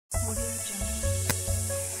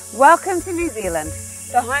Welcome to New Zealand,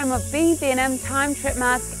 the home of bee venom, time trip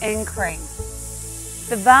mask and cream.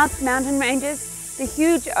 The vast mountain ranges, the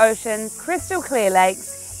huge oceans, crystal clear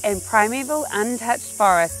lakes and primeval untouched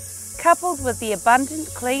forests, coupled with the abundant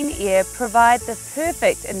clean air, provide the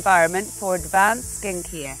perfect environment for advanced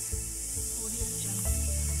skincare.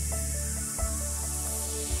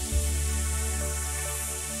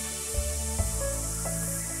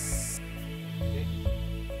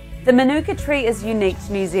 The Manuka tree is unique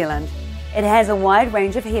to New Zealand. It has a wide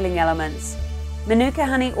range of healing elements. Manuka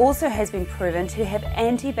honey also has been proven to have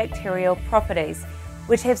antibacterial properties,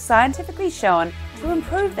 which have scientifically shown to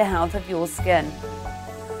improve the health of your skin.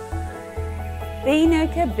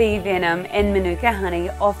 Manuka bee venom and Manuka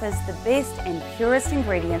honey offers the best and purest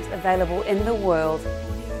ingredients available in the world.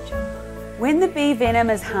 When the bee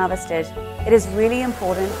venom is harvested, it is really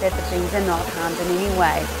important that the bees are not harmed in any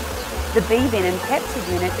way. The bee venom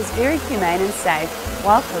capture unit is very humane and safe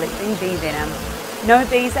while collecting bee venom. No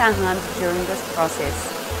bees are harmed during this process.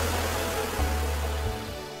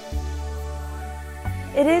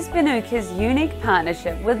 It is Manuka's unique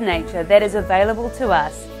partnership with nature that is available to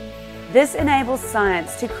us. This enables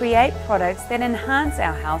science to create products that enhance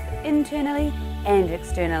our health internally and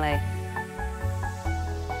externally.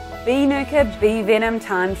 Manuka bee venom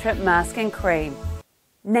time trip mask and cream.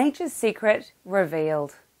 Nature's secret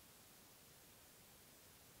revealed.